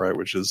drop, right?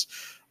 Which is,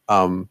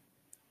 I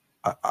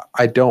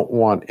don't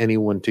want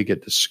anyone to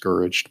get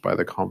discouraged by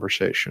the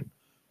conversation.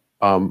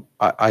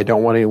 I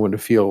don't want anyone to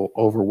feel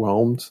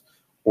overwhelmed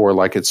or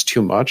like it's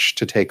too much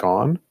to take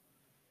on.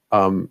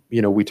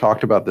 We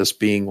talked about this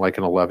being like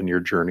an 11-year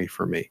journey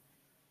for me,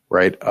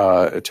 right?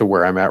 To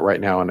where I'm at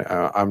right now. And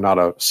I'm not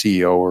a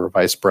CEO or a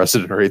vice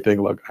president or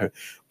anything.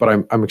 But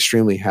I'm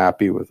extremely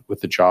happy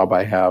with the job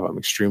I have. I'm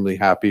extremely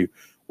happy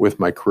with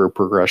my career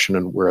progression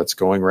and where it's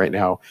going right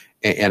now.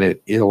 And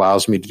it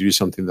allows me to do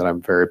something that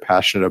I'm very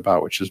passionate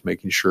about, which is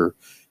making sure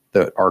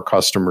that our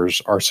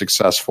customers are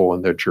successful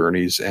in their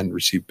journeys and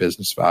receive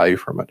business value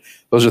from it.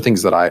 Those are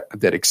things that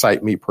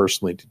excite me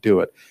personally to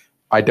do it.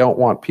 I don't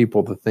want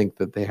people to think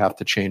that they have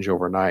to change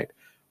overnight.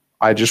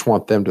 I just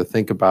want them to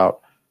think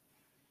about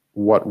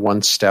what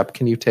one step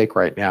can you take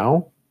right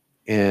now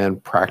in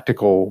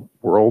practical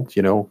world,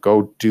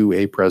 go do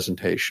a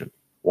presentation.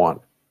 One,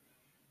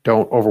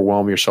 don't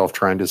overwhelm yourself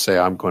trying to say,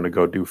 I'm going to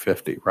go do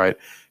 50, right?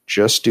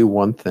 Just do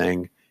one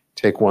thing,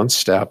 take one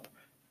step,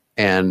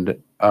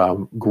 and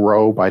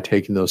grow by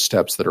taking those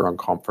steps that are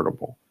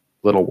uncomfortable,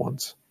 little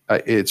ones.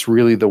 It's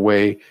really the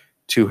way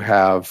to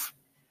have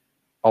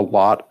a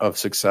lot of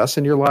success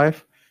in your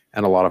life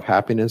and a lot of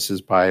happiness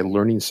is by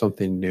learning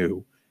something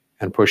new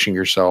and pushing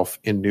yourself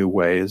in new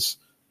ways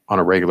on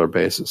a regular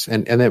basis.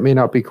 And that may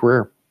not be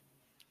career.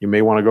 You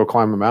may want to go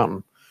climb a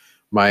mountain.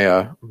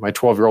 My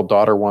 12-year-old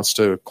daughter wants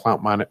to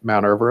climb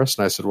Mount Everest.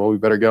 And I said, well, we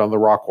better get on the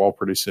rock wall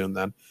pretty soon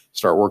then,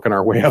 start working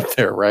our way up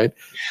there. Right.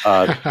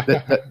 I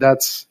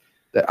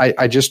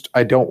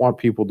don't want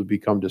people to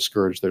become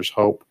discouraged. There's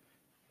hope,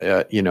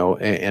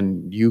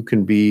 and you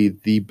can be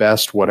the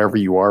best, whatever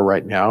you are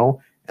right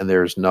now. And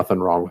there's nothing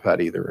wrong with that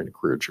either in a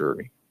career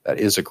journey. That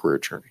is a career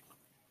journey.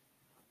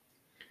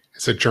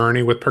 It's a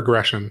journey with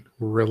progression.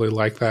 Really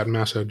like that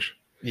message.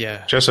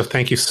 Yeah. Joseph,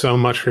 thank you so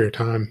much for your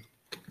time.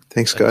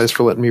 Thanks, guys,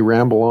 for letting me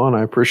ramble on.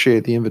 I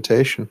appreciate the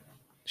invitation.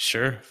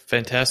 Sure.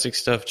 Fantastic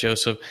stuff,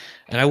 Joseph.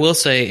 And I will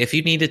say, if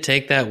you need to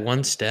take that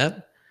one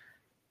step,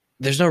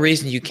 there's no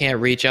reason you can't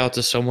reach out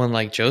to someone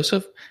like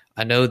Joseph.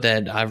 I know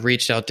that I've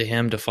reached out to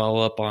him to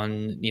follow up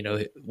on,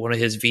 one of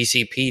his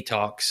VCP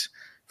talks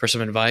for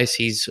some advice.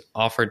 He's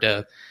offered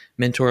to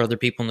mentor other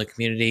people in the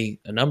community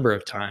a number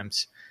of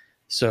times.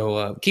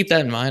 So keep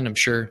that in mind. I'm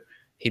sure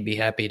he'd be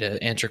happy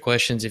to answer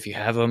questions if you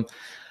have them.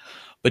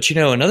 But,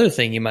 another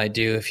thing you might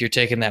do if you're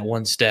taking that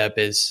one step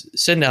is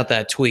send out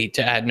that tweet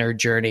to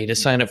 @NerdJourney to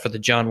sign up for the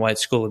John White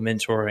School of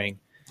Mentoring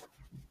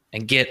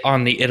and get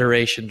on the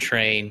iteration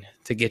train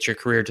to get your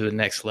career to the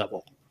next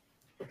level.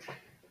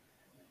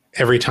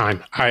 Every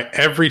time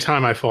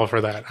I fall for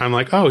that, I'm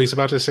like, oh, he's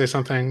about to say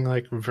something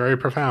like very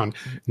profound.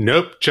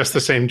 Nope, just the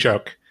same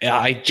joke. Yeah,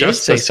 I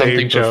just say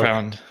something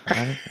profound.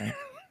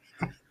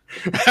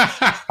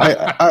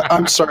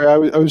 I'm sorry. I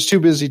was too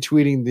busy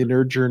tweeting the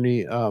Nerd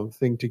Journey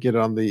thing to get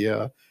on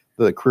the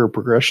career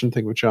progression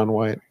thing with John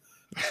White.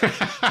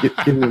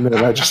 Give me a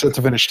minute. I just have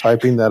to finish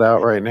typing that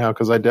out right now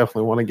because I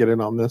definitely want to get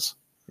in on this.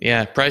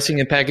 Yeah, pricing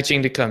and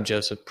packaging to come,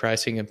 Joseph.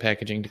 Pricing and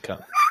packaging to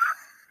come.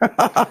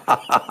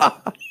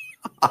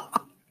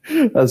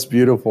 That's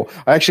beautiful.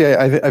 Actually,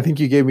 I think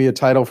you gave me a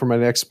title for my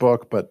next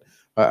book, but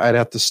I'd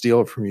have to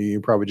steal it from you. You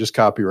probably just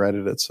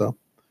copyrighted it. So,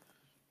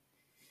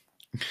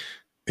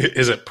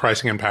 is it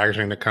Pricing and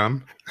Packaging to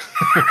come?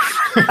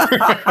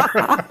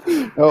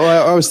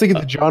 I was thinking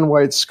the John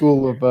White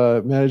School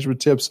of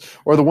Management Tips,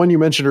 or the one you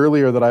mentioned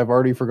earlier that I've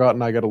already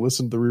forgotten. I got to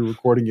listen to the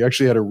re-recording. You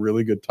actually had a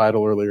really good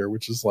title earlier,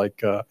 which is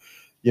like,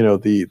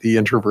 the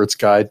introvert's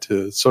guide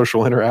to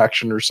social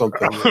interaction or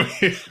something.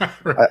 Yeah,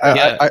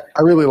 right.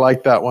 I really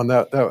like that one.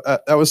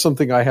 That was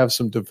something I have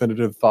some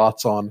definitive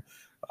thoughts on.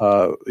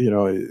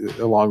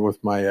 Along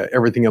with my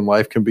everything in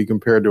life can be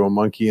compared to a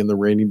monkey and the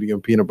raining being a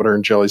peanut butter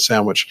and jelly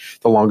sandwich,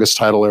 the longest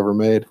title ever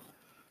made.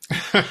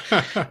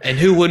 And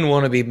who wouldn't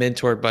want to be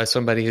mentored by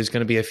somebody who's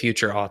going to be a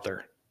future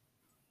author?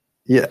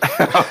 Yeah.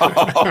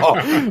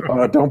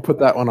 Don't put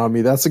that one on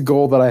me. That's a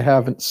goal that I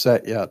haven't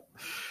set yet.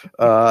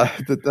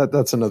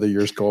 That's another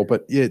year's goal.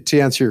 But yeah, to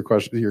answer your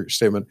question, your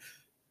statement,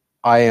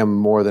 I am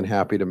more than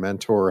happy to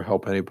mentor or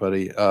help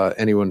anybody.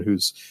 Anyone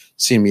who's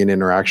seen me in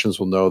interactions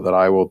will know that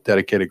I will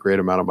dedicate a great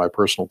amount of my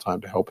personal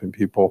time to helping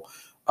people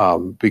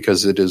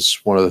because it is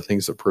one of the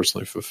things that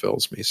personally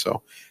fulfills me.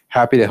 So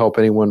happy to help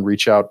anyone.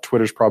 Reach out.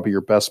 Twitter's probably your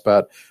best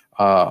bet.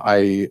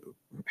 I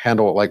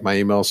handle it like my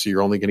email, so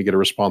you're only going to get a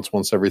response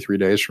once every 3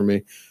 days from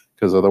me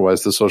because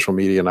otherwise the social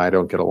media and I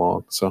don't get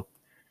along. So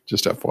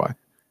just FYI.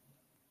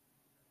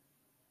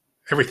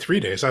 Every 3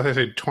 days? I thought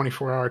they said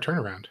 24-hour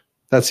turnaround.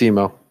 That's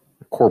email.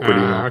 Corporate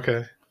email.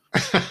 Okay.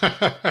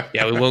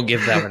 Yeah, we won't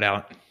give that one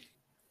out.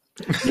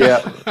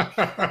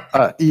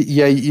 Yeah.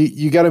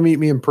 You got to meet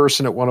me in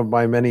person at one of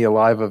my many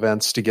live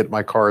events to get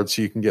my card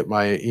so you can get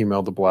my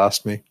email to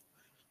blast me.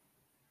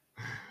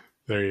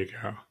 There you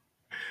go.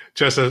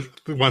 Jessa,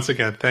 once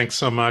again, thanks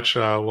so much.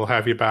 We'll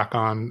have you back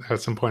on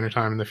at some point in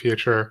time in the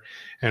future,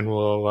 and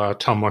we'll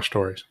tell more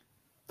stories.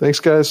 Thanks,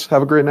 guys.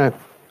 Have a great night.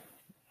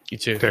 You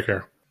too. Take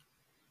care.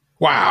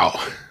 Wow,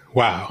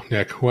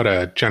 Nick, what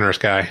a generous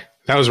guy.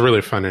 That was a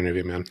really fun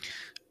interview, man.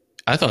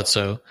 I thought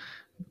so.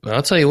 But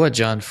I'll tell you what,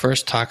 John,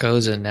 first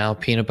tacos and now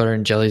peanut butter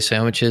and jelly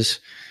sandwiches,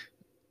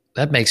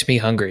 that makes me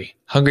hungry.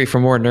 Hungry for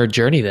more Nerd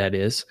Journey, that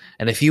is.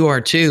 And if you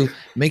are too,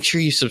 make sure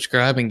you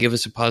subscribe and give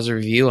us a positive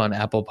review on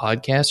Apple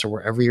Podcasts or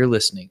wherever you're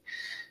listening.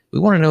 We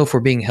want to know if we're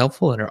being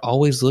helpful and are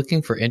always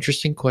looking for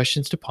interesting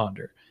questions to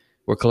ponder.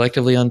 We're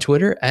collectively on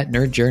Twitter at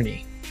Nerd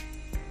Journey.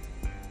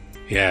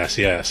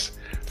 Yes.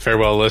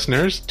 Farewell,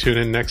 listeners. Tune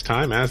in next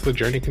time as the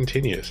journey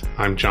continues.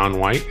 I'm John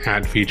White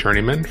at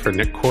vJourneyman for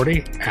Nick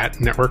Cordy at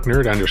Network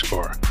Nerd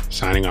 _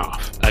 signing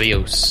off.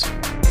 Adios.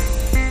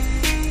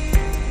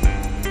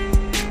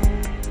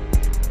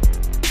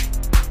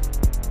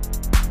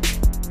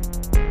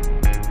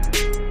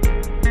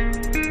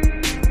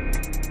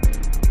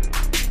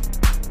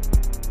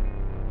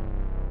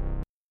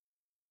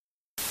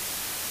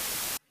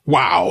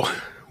 Wow.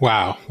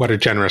 What a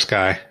generous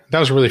guy. That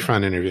was a really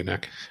fun interview,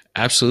 Nick.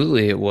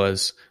 Absolutely it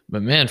was.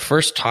 But man,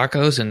 first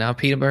tacos and now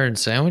peanut butter and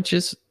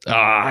sandwiches?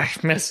 I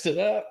messed it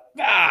up.